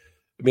is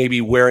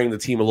maybe wearing the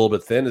team a little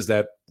bit thin. Is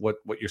that what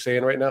you're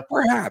saying right now?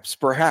 Perhaps.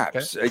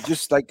 Okay.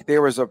 Just like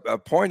there was a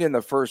point in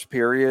the first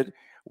period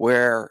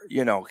where,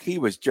 he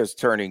was just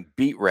turning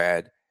beet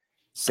red,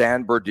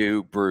 San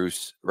Berdue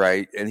Bruce,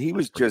 right? And he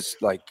was just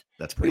like,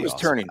 that's pretty awesome.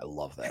 Turning. I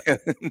love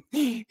that.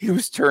 He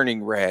was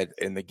turning red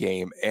in the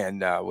game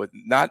and with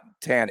not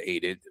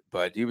tan-aided,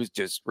 but he was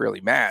just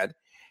really mad.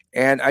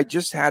 And I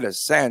just had a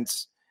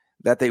sense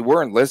that they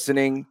weren't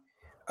listening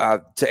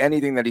to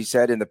anything that he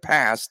said in the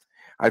past.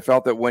 I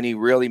felt that when he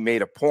really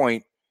made a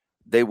point,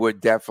 they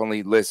would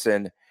definitely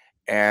listen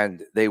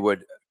and they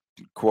would,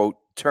 quote,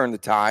 turn the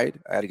tide.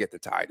 I had to get the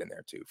tide in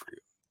there too for you.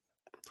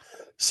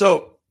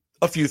 So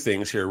a few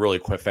things here really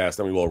quite fast,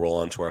 then we will roll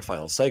on to our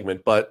final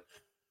segment. But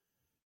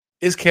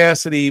is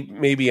Cassidy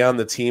maybe on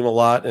the team a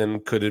lot,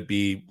 and could it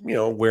be,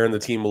 wearing the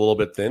team a little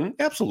bit thin?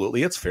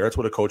 Absolutely. It's fair. It's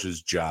what a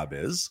coach's job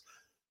is.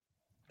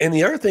 And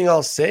the other thing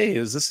I'll say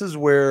is this is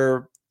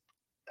where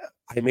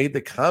I made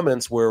the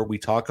comments where we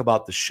talk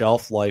about the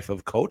shelf life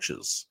of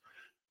coaches,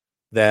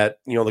 that,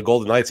 the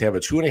Golden Knights have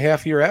a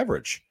 2.5-year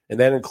average. And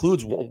that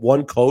includes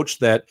one coach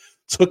that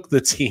took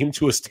the team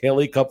to a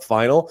Stanley Cup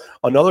final,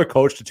 another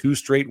coach to 2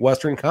 straight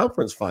Western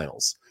Conference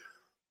finals.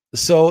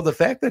 So the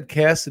fact that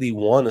Cassidy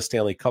won a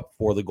Stanley Cup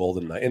for the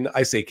Golden Knights, and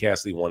I say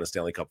Cassidy won a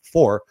Stanley Cup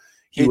for,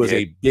 he was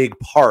a big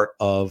part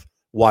of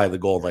why the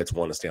Golden Knights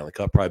won a Stanley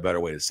Cup, probably a better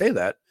way to say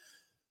that.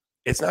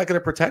 It's not going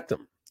to protect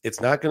him.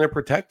 It's not going to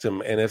protect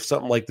him. And if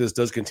something like this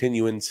does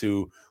continue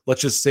into, let's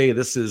just say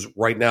this is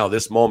right now,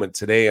 this moment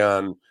today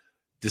on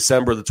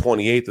December the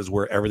 28th is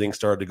where everything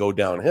started to go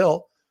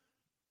downhill.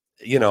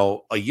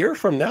 A year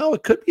from now,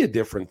 it could be a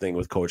different thing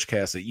with Coach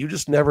Cassidy. You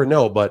just never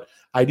know. But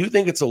I do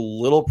think it's a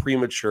little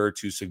premature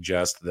to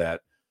suggest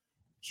that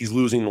he's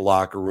losing the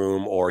locker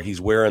room or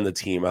he's wearing the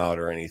team out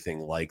or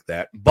anything like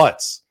that.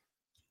 But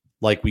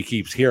like we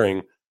keep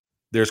hearing,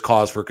 there's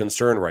cause for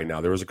concern right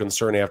now. There was a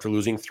concern after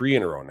losing 3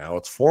 in a row. Now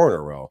it's 4 in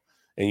a row.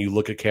 And you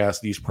look at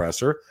Cassidy's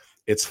presser,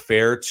 it's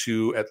fair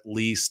to at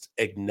least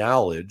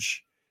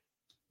acknowledge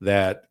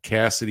that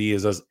Cassidy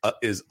is as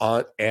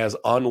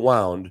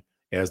unwound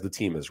as the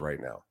team is right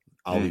now.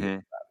 I'll leave it at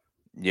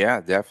that. Yeah,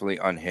 definitely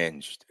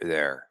unhinged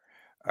there.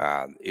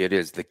 It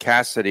is the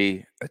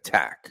Cassidy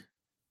attack.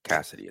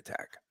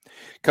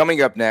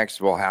 Coming up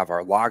next, we'll have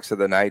our locks of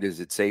the night. Is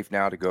it safe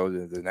now to go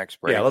to the next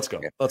break? Yeah, let's go.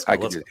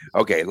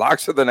 Okay,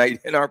 locks of the night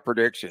in our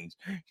predictions.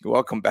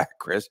 Welcome back,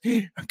 Chris.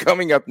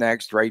 Coming up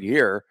next right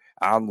here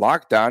on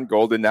Locked On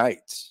Golden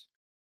Knights.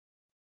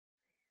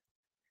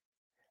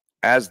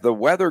 As the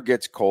weather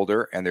gets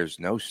colder and there's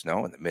no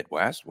snow in the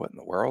Midwest, what in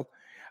the world?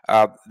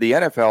 The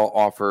NFL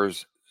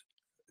offers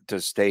to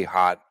stay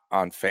hot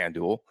on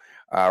FanDuel.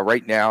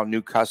 Right now,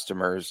 new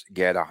customers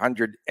get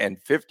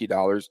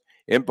 $150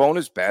 in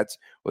bonus bets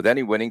with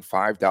any winning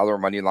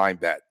 $5 money line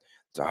bet.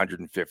 It's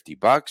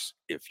 $150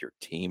 if your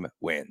team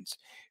wins.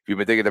 If you've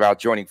been thinking about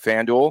joining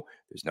FanDuel,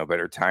 there's no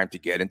better time to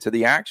get into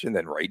the action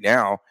than right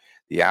now.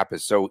 The app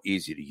is so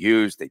easy to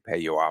use. They pay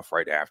you off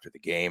right after the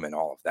game and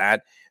all of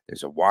that.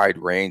 There's a wide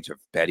range of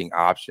betting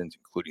options,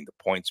 including the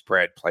point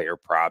spread, player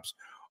props,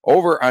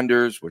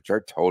 over-unders, which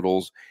are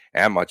totals,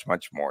 and much,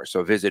 much more.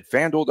 So visit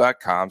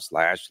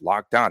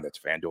FanDuel.com/LockedOn. That's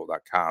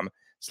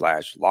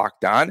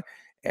FanDuel.com/LockedOn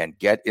and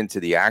get into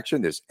the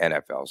action this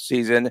NFL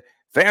season.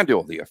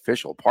 FanDuel, the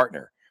official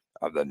partner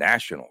of the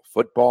National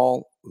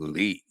Football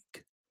League.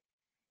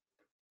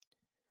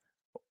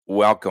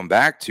 Welcome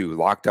back to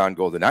Locked On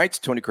Golden Knights.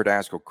 Tony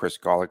Cardasco, Chris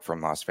Golick from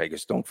Las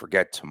Vegas. Don't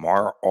forget,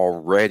 tomorrow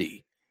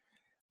already,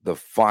 the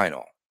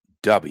final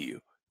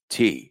WTF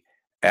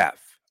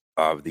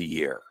of the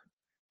year.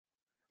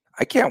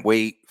 I can't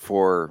wait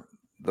for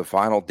the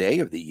final day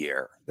of the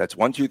year. That's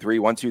 1-2-3,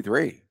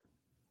 1-2-3.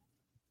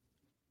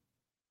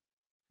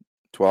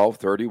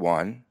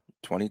 12/31/23.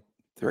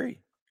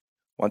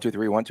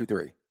 1-2-3, 1-2-3.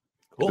 Cool.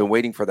 I've been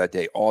waiting for that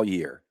day all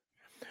year.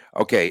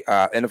 Okay,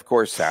 and of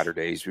course,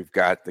 Saturdays, we've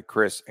got the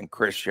Chris and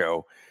Chris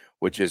Show,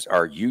 which is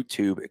our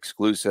YouTube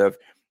exclusive.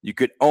 You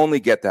could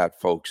only get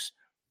that, folks,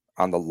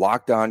 on the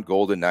Locked On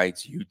Golden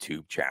Knights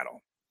YouTube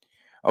channel.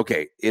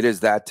 Okay, it is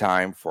that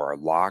time for our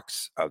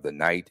locks of the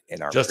night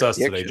and our Just us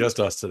today. predictions. Just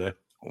us today.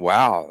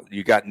 Wow,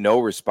 you got no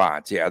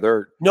response. Yeah,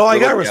 they're No, I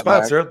got a little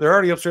response. jet-lagged. They're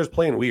already upstairs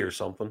playing Wii or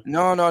something.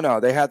 No.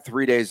 They had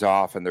 3 days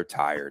off and they're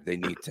tired. They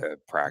need to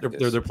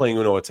practice. They're playing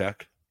Uno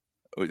Attack.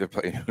 They're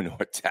playing Uno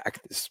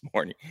Attack this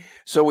morning.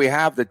 So we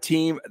have the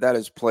team that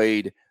has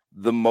played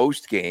the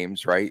most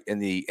games, right, in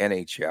the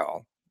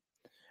NHL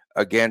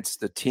against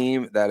the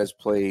team that has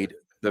played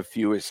the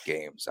fewest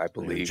games, I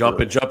believe. Jump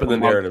in the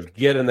narrative.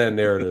 Get in that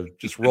narrative.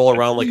 Just roll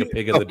around like a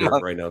pig in the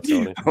dirt right now,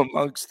 Tony.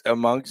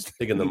 Amongst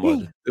pig in the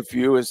mud. The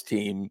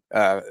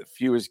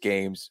fewest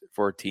games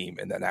for a team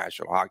in the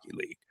National Hockey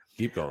League.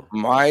 Keep going.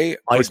 My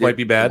ice might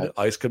be bad.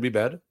 Ice could be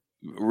bad.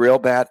 Real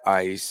bad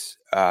ice.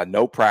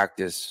 No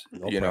practice.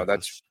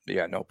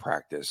 No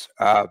practice.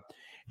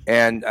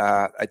 And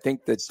I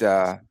think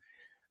that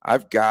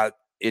I've got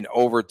in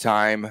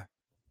overtime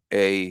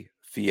a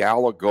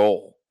Fiala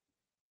goal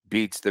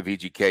beats the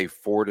VGK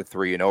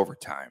 4-3 in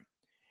overtime.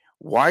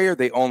 Why are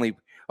they only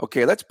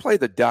okay? Let's play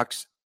the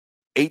Ducks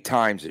 8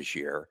 times this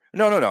year.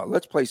 No.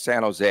 Let's play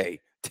San Jose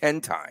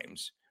 10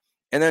 times,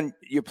 and then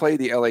you play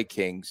the LA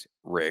Kings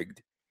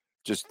rigged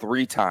just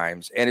 3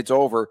 times, and it's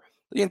over.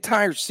 The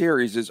entire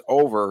series is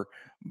over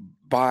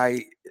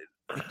by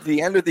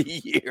the end of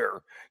the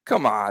year.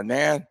 Come on,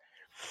 man.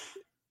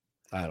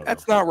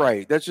 That's not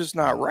right. That's just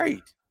not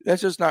right.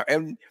 That's just not.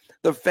 And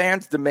the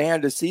fans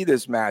demand to see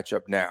this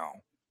matchup now.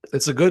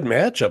 It's a good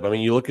matchup. I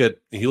mean, you look at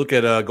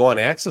Go On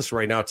Access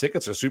right now.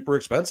 Tickets are super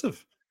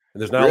expensive,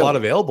 and there's not a lot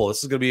available.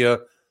 This is going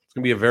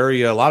to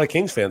be a lot of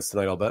Kings fans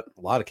tonight. I'll bet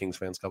a lot of Kings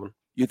fans coming.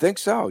 You think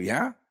so?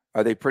 Yeah.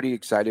 Are they pretty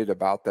excited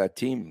about that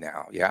team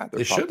now? Yeah,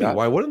 they should be.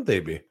 Why wouldn't they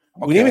be?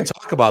 Okay. We didn't even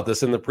talk about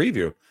this in the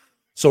preview.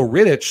 So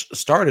Rittich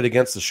started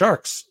against the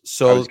Sharks,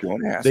 so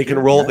they can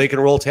roll. They can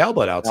roll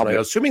Talbot out tonight.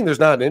 Assuming there's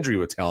not an injury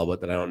with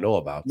Talbot that I don't know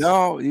about.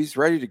 No, he's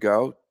ready to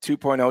go.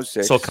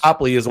 2.06. So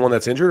Copley is the one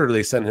that's injured, or do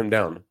they send him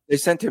down? They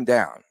sent him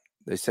down.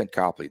 They sent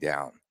Copley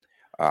down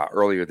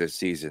earlier this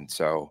season.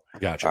 So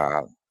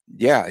gotcha.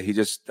 Yeah, he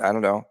just I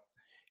don't know.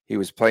 He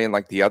was playing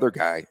like the other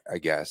guy, I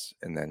guess,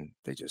 and then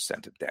they just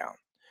sent him down.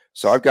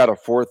 So I've got a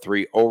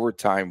 4-3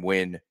 overtime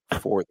win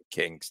for the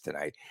Kings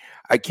tonight.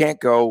 I can't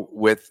go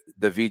with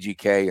the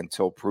VGK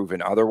until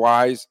proven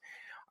otherwise.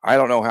 I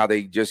don't know how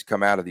they just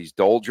come out of these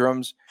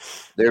doldrums.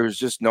 There was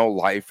just no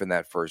life in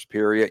that first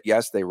period.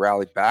 Yes, they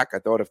rallied back. I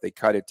thought if they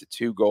cut it to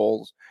 2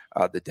 goals,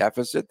 the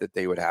deficit, that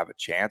they would have a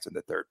chance in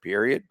the third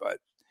period, but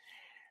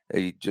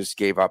they just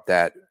gave up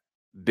that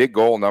big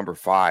goal number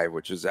 5,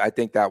 which is, I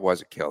think that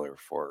was a killer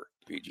for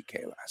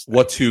VGK last night.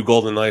 What 2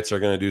 Golden Knights are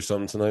going to do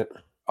something tonight?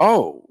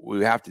 Oh,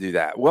 we have to do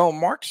that. Well,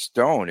 Mark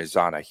Stone is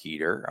on a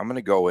heater. I'm going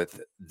to go with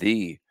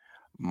the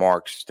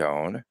Mark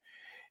Stone.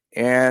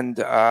 And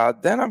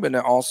then I'm going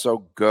to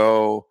also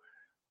go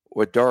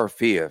with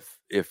Dorofeev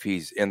if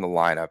he's in the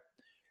lineup.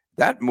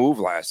 That move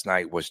last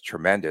night was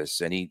tremendous,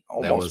 and he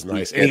almost that was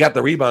nice. And he got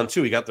the rebound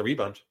too. He got the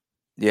rebound.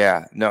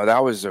 Yeah, no,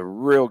 that was a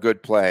real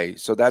good play.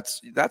 So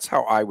that's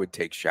how I would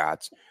take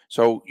shots.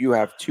 So you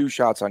have 2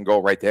 shots on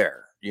goal right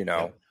there,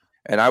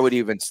 and I would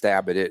even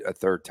stab at it a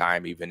third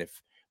time, even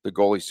if the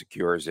goalie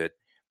secures it,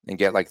 and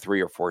get like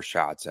 3 or 4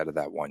 shots out of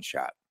that one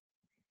shot.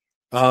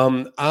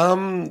 I'm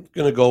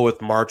gonna go with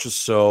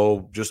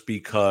Marchessault just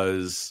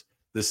because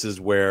this is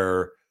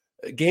where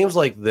games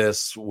like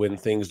this, when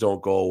things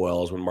don't go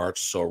well, is when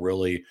Marchessault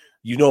really,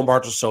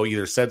 Marchessault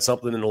either said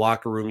something in the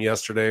locker room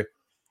yesterday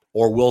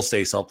or will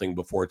say something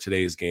before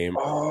today's game,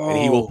 and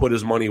he will put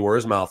his money where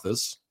his mouth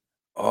is.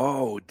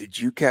 Oh, did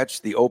you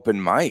catch the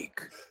open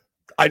mic?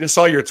 I just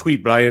saw your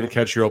tweet, but I didn't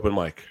catch your open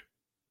mic.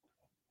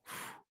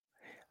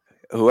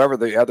 Whoever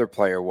the other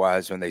player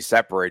was, when they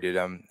separated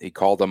him, he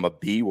called him a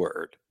B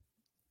word.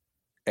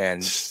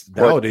 And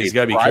nowadays, you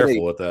got to be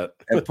careful with that.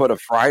 And put a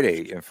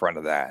Friday in front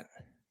of that.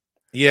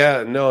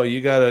 Yeah, no, you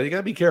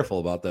gotta be careful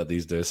about that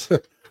these days.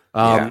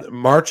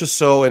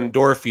 Marchessault and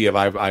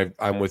Dorofeev,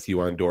 I'm with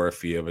you on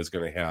Dorofeev is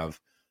going to have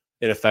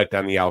an effect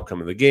on the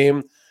outcome of the game.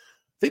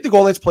 I think the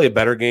Golden Knights play a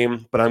better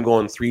game, but I'm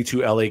going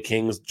 3-2 LA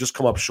Kings. Just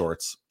come up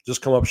short.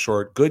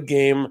 Good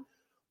game.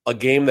 A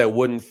game that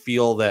wouldn't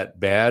feel that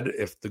bad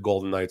if the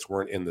Golden Knights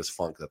weren't in this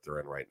funk that they're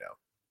in right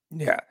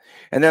now. Yeah.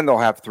 And then they'll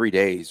have 3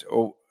 days.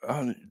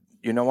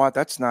 You know what?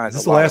 That's not.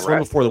 This is the last one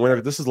before the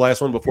winter. This is the last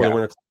one before the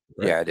winter.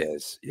 Right? Yeah, it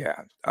is.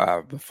 Yeah.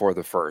 Before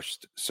the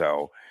first.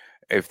 So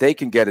if they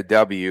can get a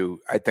W,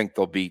 I think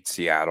they'll beat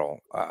Seattle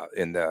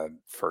in the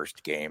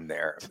first game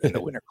there in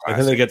the Winter Classic.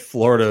 And then they get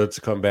Florida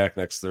to come back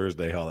next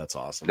Thursday. Oh, that's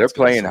awesome. They're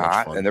playing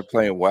hot and they're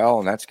playing well,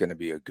 and that's going to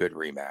be a good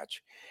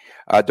rematch.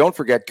 Don't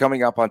forget,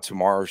 coming up on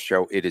tomorrow's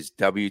show, it is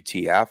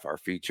WTF, our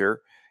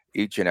feature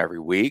each and every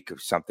week.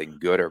 If something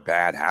good or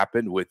bad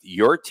happened with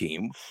your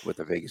team, with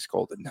the Vegas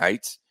Golden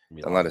Knights,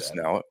 then let us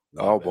know.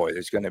 Boy,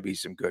 there's going to be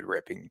some good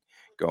ripping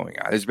going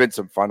on. There's been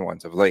some fun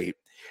ones of late.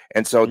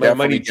 And so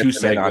definitely need 2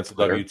 segments of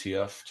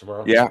WTF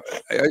tomorrow. Yeah,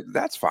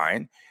 that's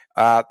fine.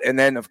 And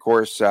then, of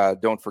course,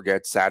 don't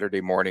forget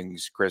Saturday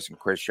mornings, Chris and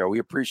Chris show. We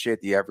appreciate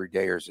the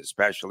everydayers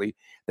especially.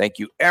 Thank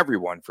you,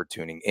 everyone, for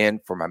tuning in.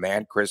 For my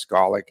man, Chris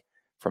Golick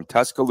from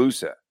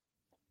Tuscaloosa,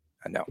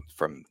 No,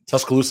 from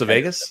Tuscaloosa,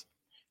 Vegas?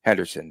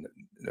 Henderson,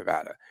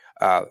 Nevada.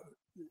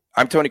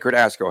 I'm Tony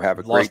Cardasco. Have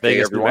a Las great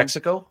Vegas, day, everyone. New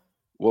Mexico?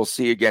 We'll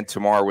see you again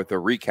tomorrow with a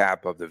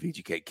recap of the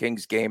VGK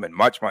Kings game and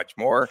much, much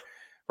more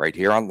right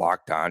here on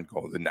Locked On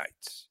Golden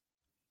Knights.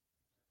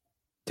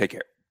 Take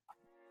care.